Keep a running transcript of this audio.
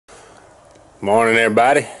Morning,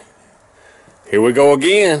 everybody. Here we go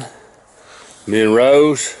again. Me and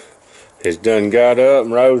Rose has done got up,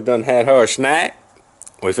 and Rose done had her a snack.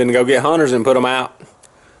 We finna go get hunters and put them out.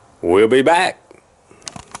 We'll be back.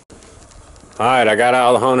 Alright, I got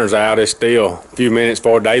all the hunters out. It's still a few minutes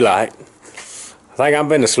before daylight. I think I'm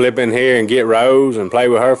finna slip in here and get Rose and play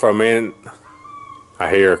with her for a minute.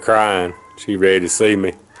 I hear her crying. She ready to see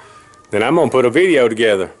me. Then I'm gonna put a video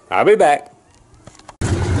together. I'll be back.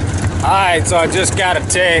 Alright, so I just got a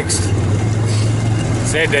text.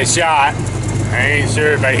 Said they shot. I ain't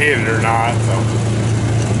sure if they hit it or not, so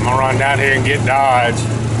I'm gonna run down here and get Dodge.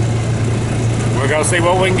 We're gonna see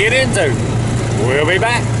what we can get into. We'll be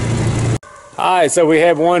back. Alright, so we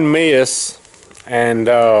had one miss, and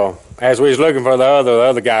as we was looking for the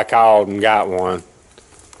other guy called and got one.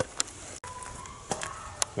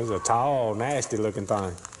 There's a tall, nasty looking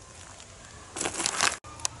thing.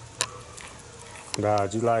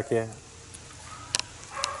 Dodge, you like that?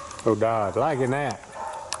 Oh, Dodge, liking that.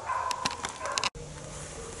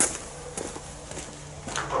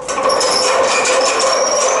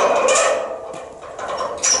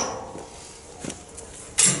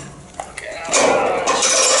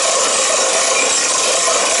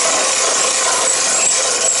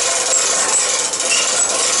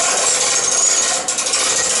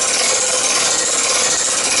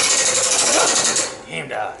 Him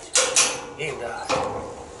Dodge. Him Dodge.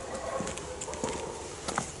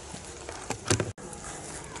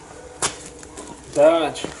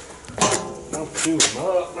 Dodge. Don't chew him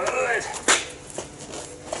up, bud.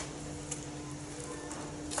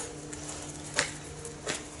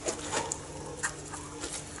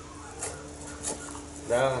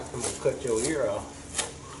 Dodge, I'm gonna cut your ear off.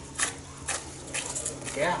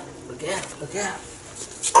 Look out, look out, look out.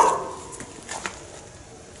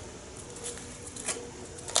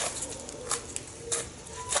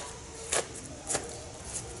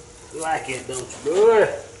 You like it, don't you, boy?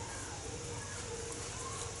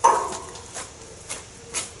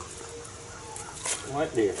 What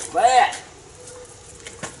the fat?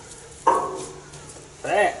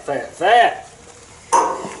 Fat, fat, fat.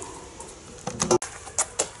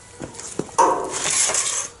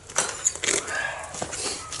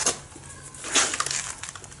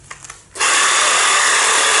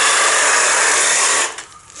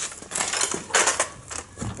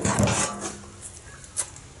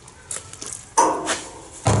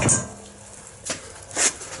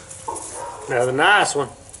 Another nice one.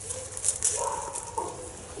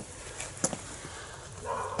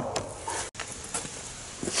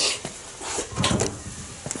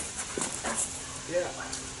 Yeah.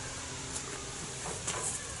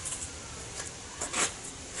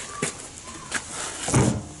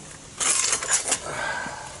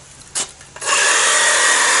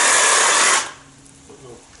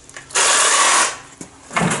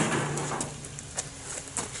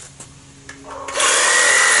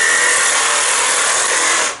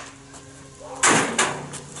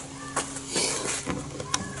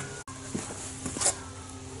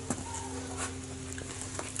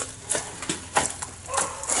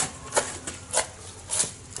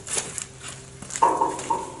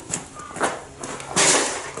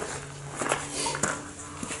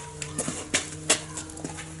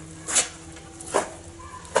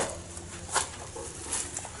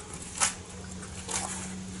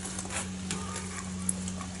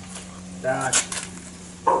 Dodge.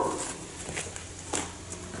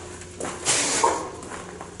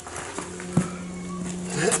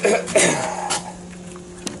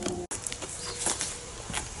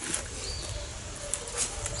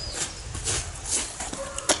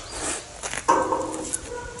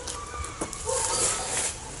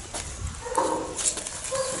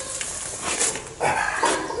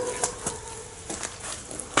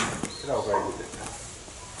 Get over here with it.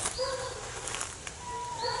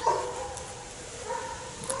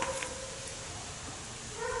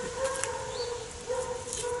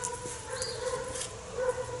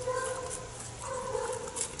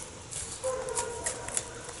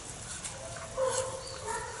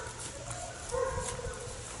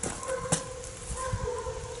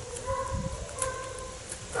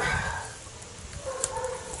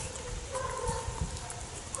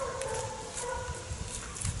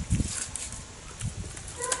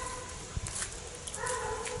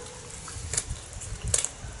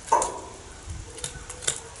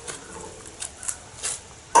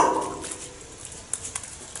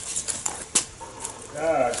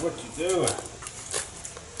 Gosh, what you doing?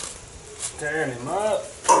 Tearing him up.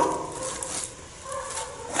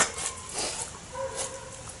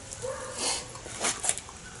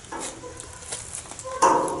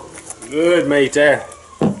 Good meat there.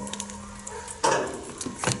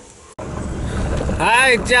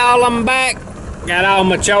 Alright y'all, I'm back. Got all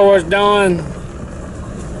my chores done.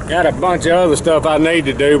 Got a bunch of other stuff I need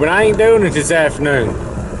to do, but I ain't doing it this afternoon.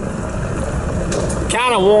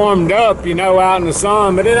 Kinda warmed up, you know, out in the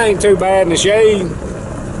sun, but it ain't too bad in the shade.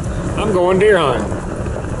 I'm going deer hunting.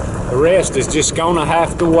 The rest is just gonna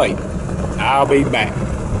have to wait. I'll be back.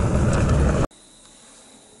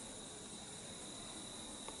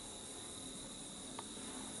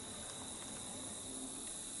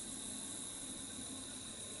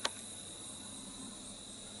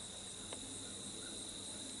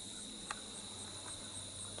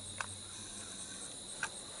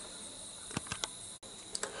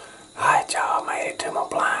 Alright y'all, made it to my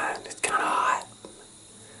blind. It's kinda hot.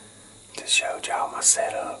 Just showed y'all my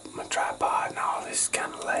setup, my tripod and all this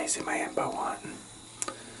kinda lazy man bow hunting.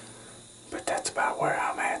 But that's about where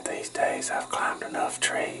I'm at these days. I've climbed enough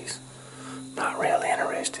trees. Not real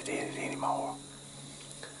interested in it anymore.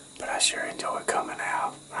 But I sure enjoy coming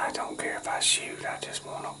out. I don't care if I shoot, I just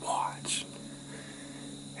wanna watch.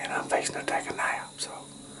 And I'm fixing to take a nap, so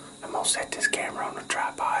I'm gonna set this camera on the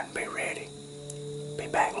tripod and be ready. Be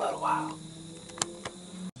back in a little while.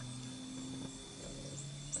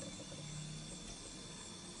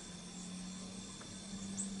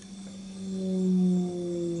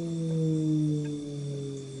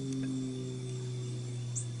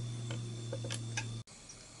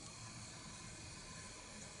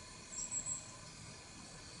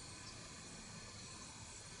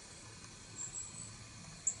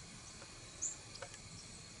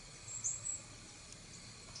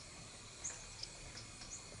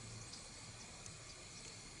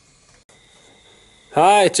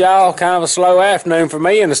 Alright y'all, kind of a slow afternoon for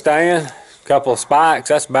me in the stand. Couple of spikes,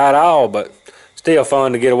 that's about all, but still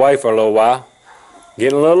fun to get away for a little while.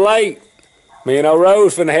 Getting a little late. Me and old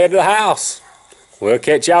Rose finna head to the house. We'll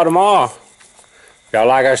catch y'all tomorrow. If y'all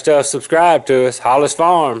like our stuff, subscribe to us. Hollis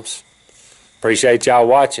Farms. Appreciate y'all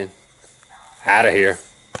watching. Out of here.